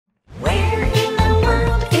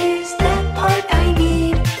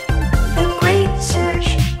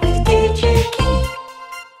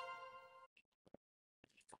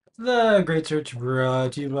The Great Search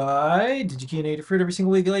brought to you by DigiKey and Adafruit. Every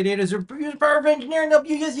single week, Lady Ada is use power of engineering to help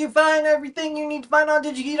you find everything you need to find on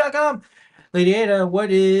DigiKey.com. Lady Ada,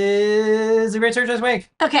 what is the Great Search this week?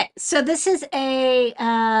 Okay, so this is a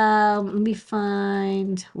let me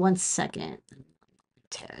find 1 second.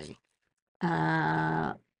 Terry.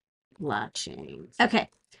 Uh Watching. Okay.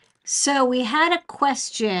 So we had a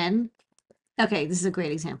question. Okay, this is a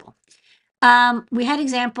great example. We had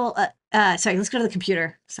example sorry, let's go to the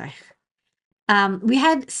computer. Sorry. We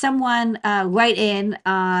had someone write in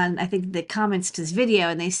on I think the comments to this video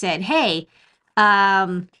and they said, "Hey,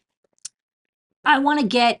 I want to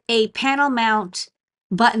get a panel mount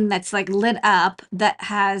button that's like lit up that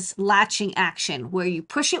has latching action where you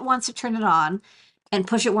push it once to turn it on and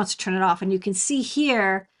push it once to turn it off." And you can see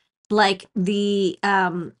here, like the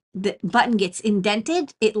button gets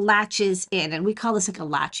indented, it latches in, and we call this like a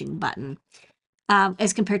latching button,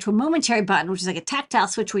 as compared to a momentary button, which is like a tactile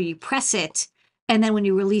switch where you press it and then when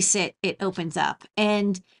you release it, it opens up.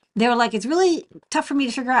 And they were like, it's really tough for me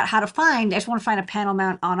to figure out how to find. I just want to find a panel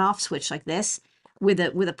mount on-off switch like this with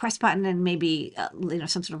a press button and maybe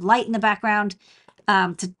some sort of light in the background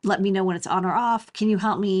to let me know when it's on or off. Can you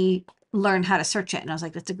help me learn how to search it? And I was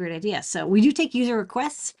like, that's a great idea. So we do take user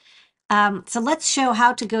requests. So let's show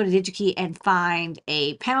how to go to DigiKey and find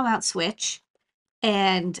a panel mount switch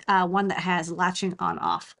and one that has latching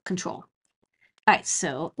on-off control. All right,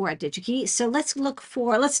 so we're at DigiKey. So let's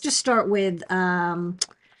just start with panel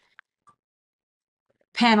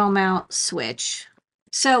mount switch.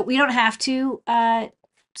 So we don't have to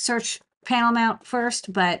search panel mount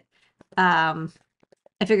first, but I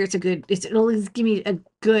figure it'll give me a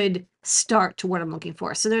good start to what I'm looking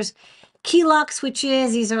for. So there's key lock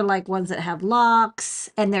switches. These are like ones that have locks,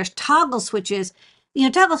 and there's toggle switches.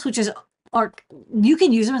 Toggle switches you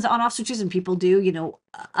can use them as on-off switches, and people do.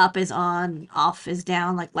 Up is on, off is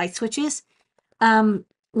down, like light switches.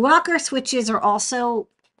 Rocker switches are also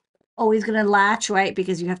always going to latch, right?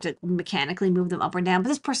 Because you have to mechanically move them up or down. But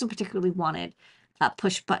this person particularly wanted a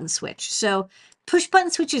push button switch. So push button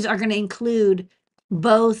switches are going to include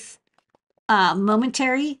both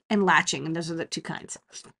momentary and latching, and those are the two kinds.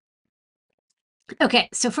 Okay,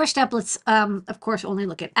 so first up, let's of course only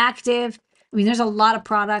look at active. I mean, there's a lot of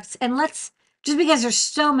products, and just because there's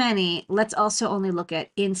so many, let's also only look at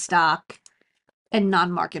in stock and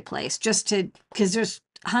non-marketplace, because there's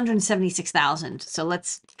 176,000. So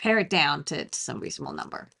let's pare it down to some reasonable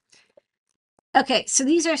number. Okay, so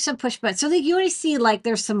these are some push buttons. So you already see like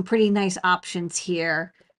there's some pretty nice options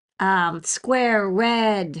here. Square,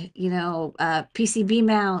 red, PCB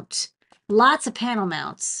mount, lots of panel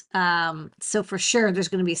mounts. So for sure there's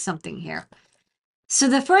going to be something here. So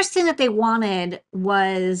the first thing that they wanted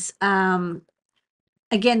was,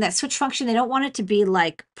 again, that switch function. They don't want it to be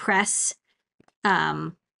like press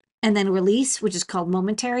and then release, which is called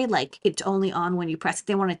momentary, like it's only on when you press it.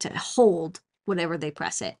 They want it to hold whatever they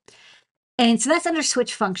press it. And so that's under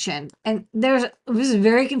switch function. And this is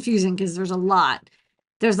very confusing because there's a lot.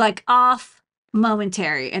 There's like off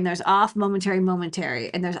momentary, and there's off momentary momentary,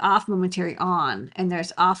 and there's off momentary on, and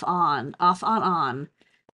there's off on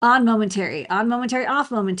momentary, off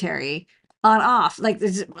momentary, on off. Like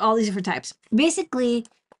there's all these different types. Basically,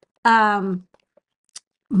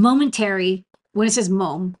 momentary, when it says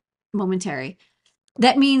momentary,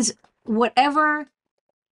 that means whatever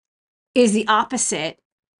is the opposite.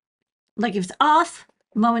 Like if it's off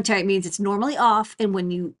momentary, it means it's normally off, and when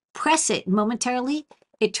you press it momentarily,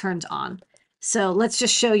 it turns on. So let's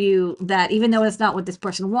just show you that even though it's not what this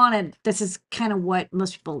person wanted, this is kind of what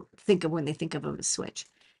most people think of when they think of a switch.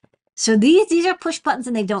 So these are push buttons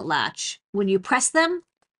and they don't latch. When you press them,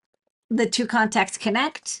 the two contacts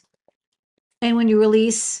connect, and when you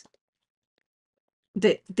release,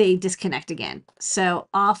 they disconnect again. So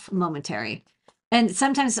off momentary. And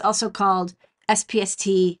sometimes it's also called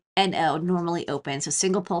SPST NO, normally open. So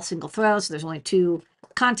single pull, single throw. So there's only two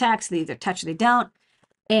contacts. They either touch or they don't.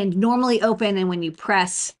 And normally open, and when you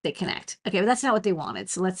press, they connect. Okay, but that's not what they wanted.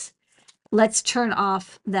 So let's turn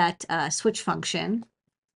off that switch function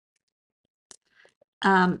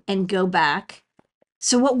and go back.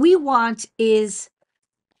 So what we want is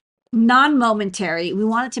non-momentary. We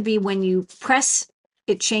want it to be when you press,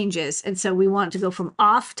 it changes. And so we want it to go from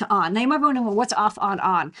off to on. Now you might wonder, well, what's off,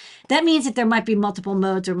 on? That means that there might be multiple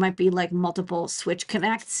modes, or might be like multiple switch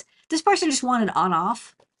connects. This person just wanted on,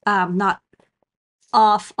 off, not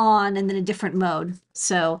off, on, and then a different mode.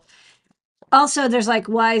 So also there's like,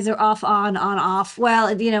 why is there off, on, off?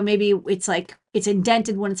 Well, maybe it's like it's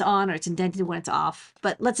indented when it's on, or it's indented when it's off.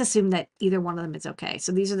 But let's assume that either one of them is okay.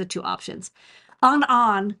 So these are the two options.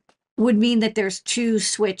 On would mean that there's two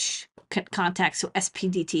switch contact, so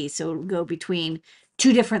SPDT, so it'll go between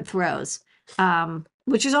two different throws,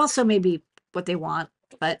 which is also maybe what they want.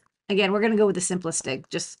 But again, we're going to go with the simplistic,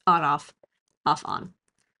 just on, off, on.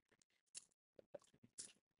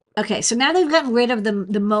 Okay, so now they've gotten rid of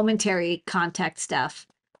the momentary contact stuff.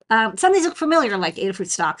 Some of these look familiar, like Adafruit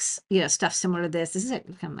stocks, stuff similar to this. This is a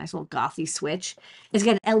kind of nice little gothy switch. It's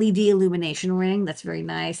got an LED illumination ring. That's very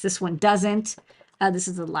nice. This one doesn't. This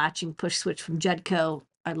is a latching push switch from Judco.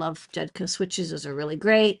 I love Judco switches. Those are really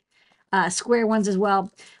great. Square ones as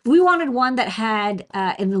well. We wanted one that had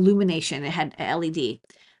an illumination. It had a LED.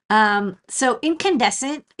 So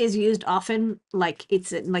incandescent is used often, like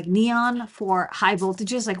it's like neon for high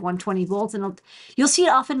voltages, like 120 volts, and you'll see it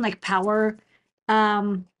often like power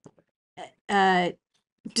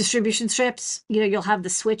distribution strips. You'll have the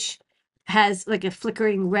switch has like a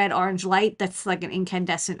flickering red orange light that's like an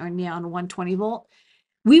incandescent or neon 120 volt.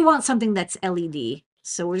 We want something that's LED,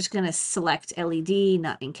 so we're just going to select LED,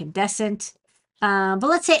 not incandescent. But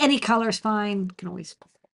let's say any color is fine. You can always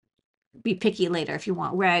be picky later if you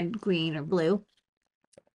want red, green, or blue.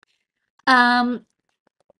 Actuator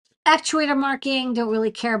marking, don't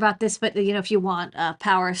really care about this, but if you want a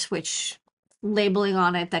power switch labeling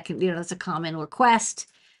on it, that can, that's a common request.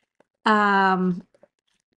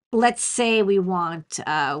 Let's say we want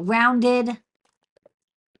rounded.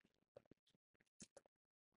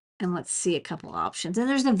 And let's see a couple options. And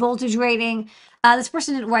there's the voltage rating. This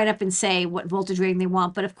person didn't write up and say what voltage rating they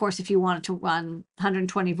want, but of course, if you wanted to run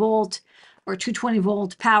 120 volt or 220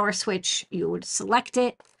 volt power switch, you would select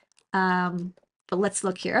it. But let's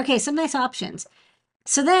look here. Okay, some nice options.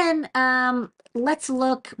 So then let's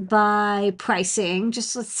look by pricing.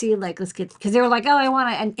 Just let's see, let's get, because they were like, oh, I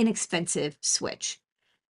want an inexpensive switch.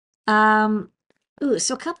 Ooh,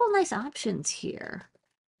 so a couple nice options here.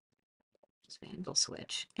 Handle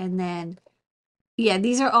switch. And then, yeah,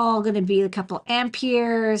 these are all going to be a couple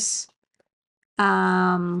amperes.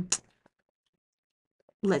 Let's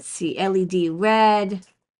see, LED red.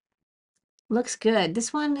 Looks good.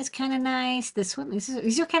 This one is kind of nice. This one,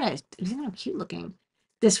 these are kind of cute looking.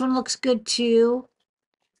 This one looks good too.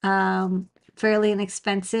 Fairly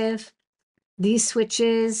inexpensive. These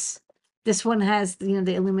switches, this one has, the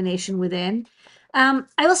illumination within. I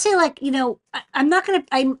will say, I'm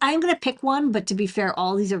gonna pick one, but to be fair,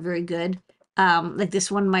 all these are very good. Like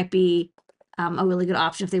this one might be a really good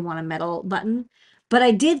option if they want a metal button. But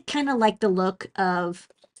I did kind of like the look of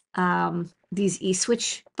these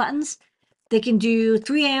e-switch buttons. They can do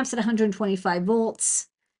 3 amps at 125 volts.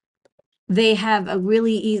 They have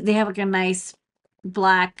they have like a nice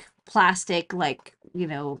black plastic,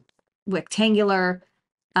 rectangular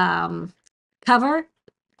cover.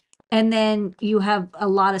 And then you have a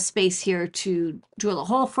lot of space here to drill a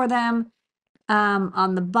hole for them.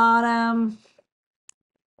 On the bottom,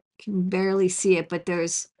 you can barely see it, but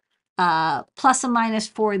there's plus and minus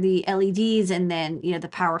for the LEDs, and then the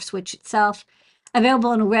power switch itself.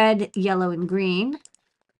 Available in red, yellow, and green.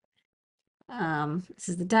 This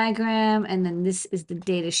is the diagram, and then this is the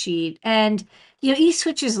data sheet. And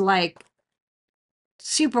e-switch is like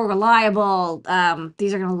super reliable.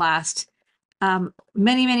 These are going to last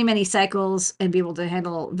many, many, many cycles and be able to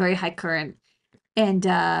handle very high current and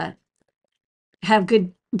have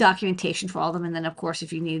good documentation for all of them. And then, of course,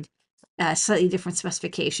 if you need slightly different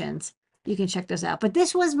specifications, you can check those out. But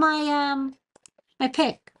this was my my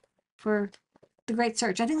pick for the great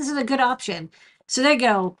search. I think this is a good option. So there you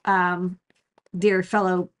go, dear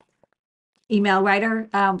fellow email writer.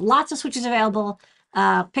 Lots of switches available.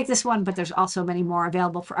 Pick this one, but there's also many more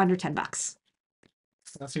available for under $10.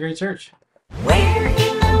 That's a great search. Where